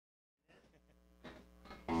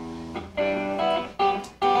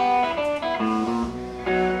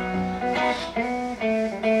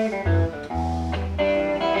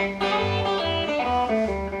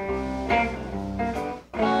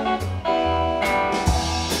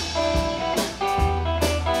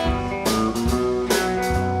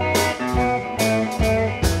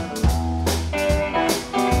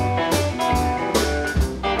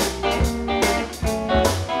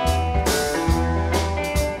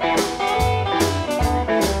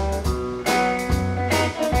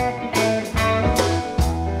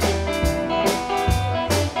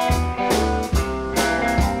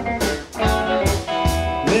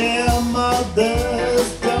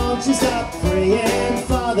praying,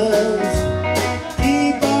 fathers.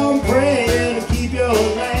 Keep on praying and keep your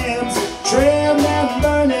lamps trimmed and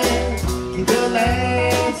burning. Keep your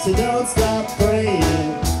lamps, so don't stop praying.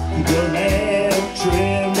 Keep your lamp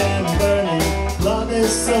trimmed and burning. Lord,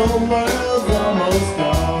 this whole world's almost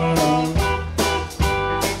gone.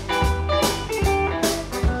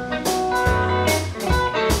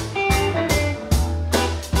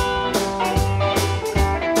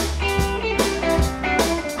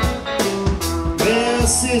 Well,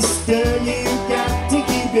 sister, you got to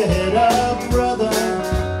keep your head up, brother.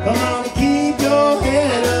 Come on and keep your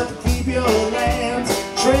head up, keep your lamps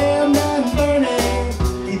trimmed and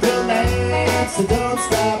burning. Keep your lamps, so don't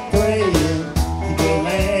stop praying. Keep your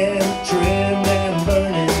lamp trimmed and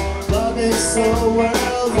burning. Love, this whole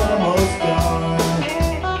world's almost gone.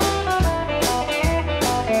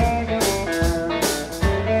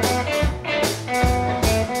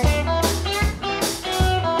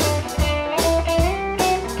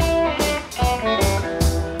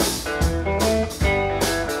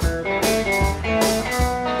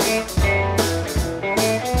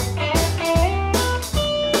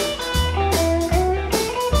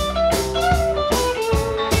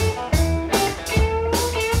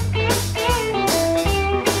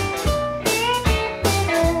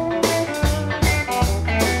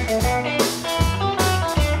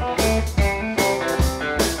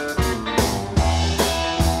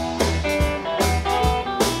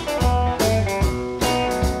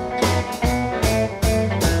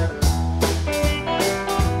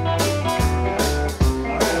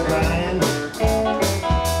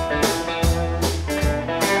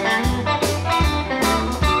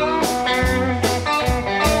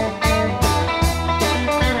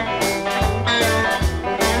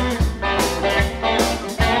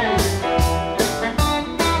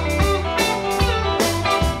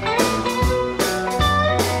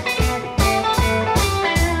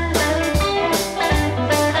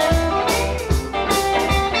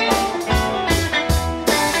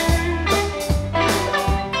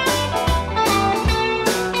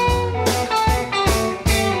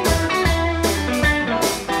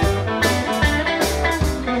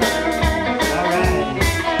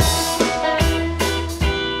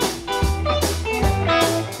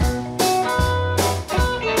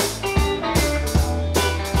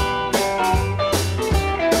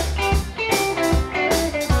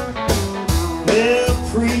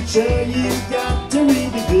 Preacher, you got to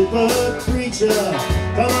read the good book, preacher.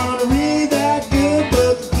 Come on and read that good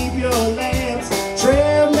book. Keep your lamps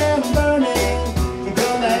trimmed and burning. Keep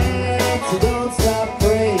your lamps, so don't stop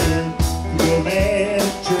praying. Keep your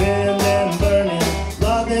lamp trimmed and burning.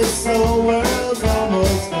 Love, this whole world's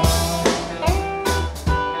almost gone.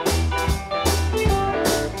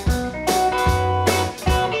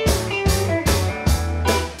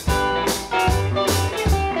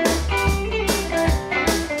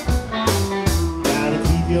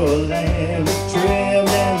 Your lamps trimmed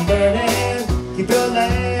and burning. Keep your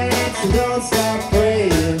lamps, so don't stop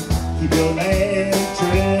praying. Keep your lamp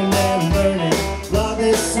trimmed and burning. Lord,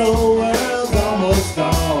 this whole world's almost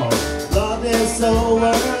gone. Lord, this whole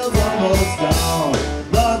world's almost gone.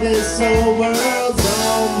 Lord, this whole world's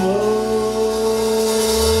almost